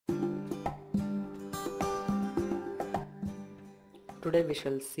Today we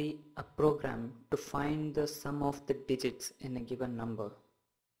shall see a program to find the sum of the digits in a given number.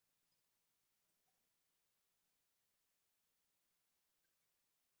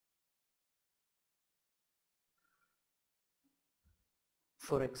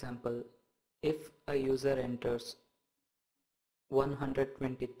 For example, if a user enters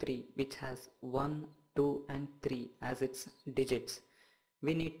 123, which has 1, 2 and 3 as its digits,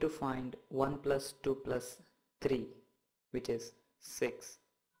 we need to find 1 plus 2 plus 3, which is 6.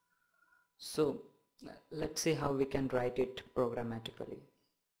 So let's see how we can write it programmatically.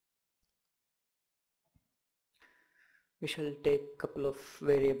 We shall take a couple of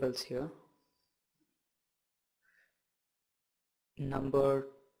variables here. Number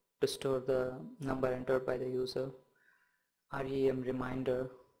to store the number entered by the user, rem reminder,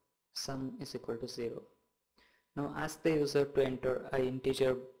 sum is equal to 0. Now ask the user to enter an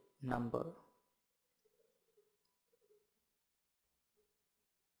integer number.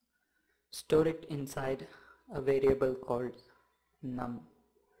 Store it inside a variable called num.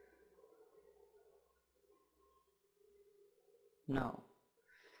 Now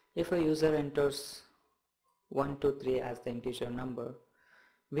if a user enters 1, 2, 3 as the integer number,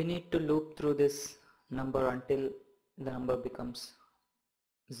 we need to loop through this number until the number becomes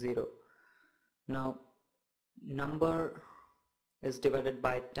 0. Now number is divided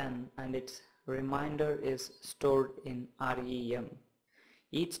by 10 and its remainder is stored in rem.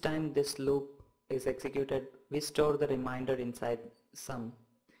 Each time this loop is executed, we store the remainder inside sum.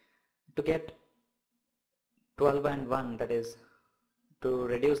 To get 12 and 1, that is, to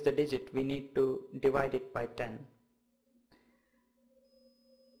reduce the digit, we need to divide it by 10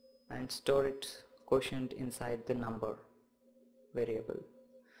 and store its quotient inside the number variable.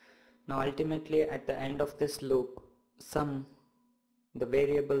 Now ultimately at the end of this loop, sum, the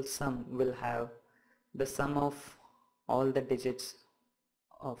variable sum, will have the sum of all the digits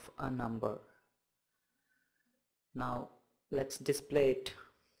of a number. Now let's display it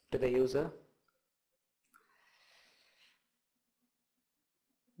to the user.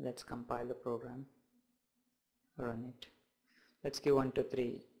 Let's compile the program, run it. Let's give 1, 2,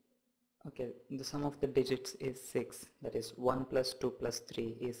 3. Okay, the sum of the digits is 6, that is 1 plus 2 plus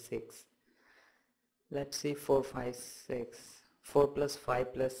 3 is 6. Let's see 4, 5, 6. 4 plus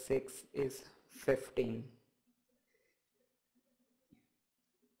 5 plus 6 is 15.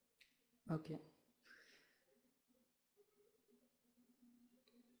 Okay.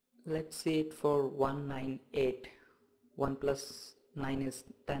 Let's see it for 198. 1 plus 9 is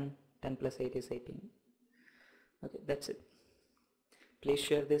 10. 10 plus 8 is 18. Okay, that's it. Please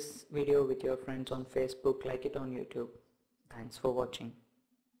share this video with your friends on Facebook, like it on YouTube. Thanks for watching.